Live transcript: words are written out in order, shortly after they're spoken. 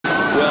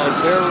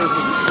Well,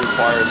 terrorism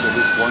requires at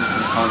least one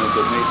component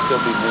that may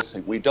still be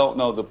missing. We don't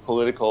know the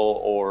political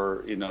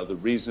or, the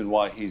reason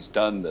why he's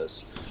done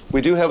this.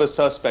 We do have a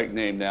suspect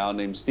name now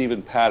named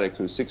Stephen Paddock,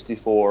 who's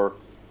 64,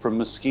 from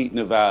Mesquite,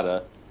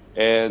 Nevada,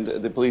 and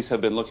the police have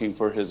been looking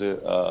for his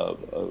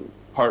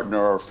partner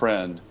or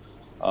friend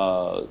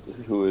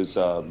who is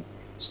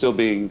still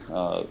being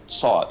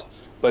sought.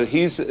 But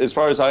as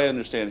far as I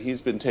understand,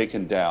 he's been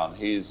taken down.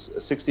 He's a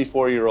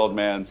 64-year-old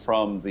man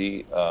from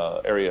the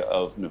area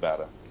of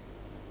Nevada.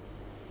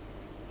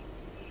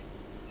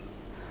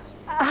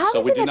 How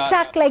is an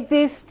attack like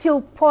this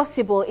still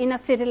possible in a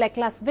city like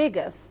Las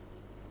Vegas?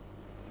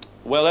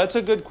 Well, that's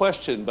a good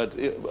question, but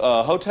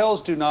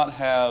hotels do not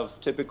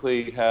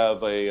typically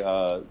have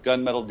a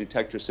gunmetal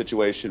detector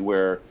situation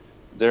where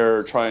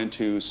they're trying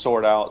to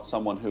sort out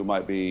someone who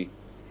might be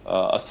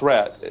a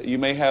threat. You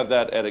may have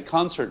that at a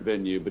concert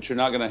venue, but you're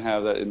not going to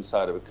have that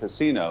inside of a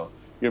casino.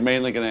 You're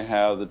mainly going to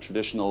have the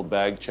traditional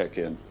bag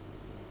check-in.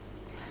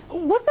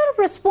 What sort of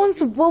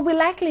response will we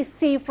likely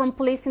see from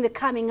police in the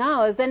coming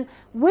hours, and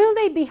will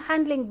they be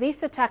handling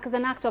this attack as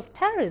an act of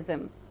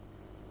terrorism?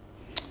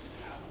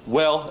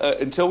 Well,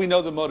 until we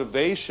know the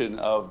motivation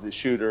of the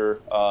shooter,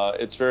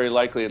 it's very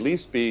likely at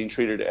least being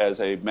treated as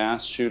a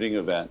mass shooting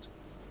event.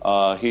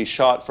 He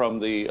shot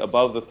from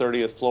above the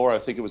 30th floor, I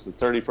think it was the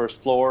 31st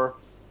floor,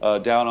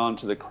 down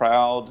onto the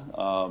crowd.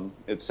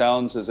 It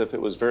sounds as if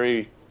it was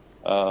very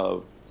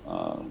well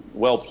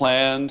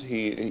planned.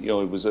 It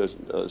was a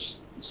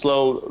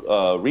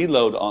slow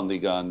reload on the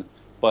gun,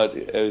 but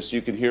as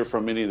you can hear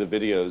from many of the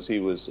videos, he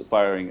was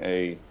firing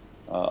a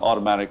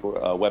automatic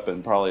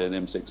weapon, probably an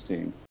M16.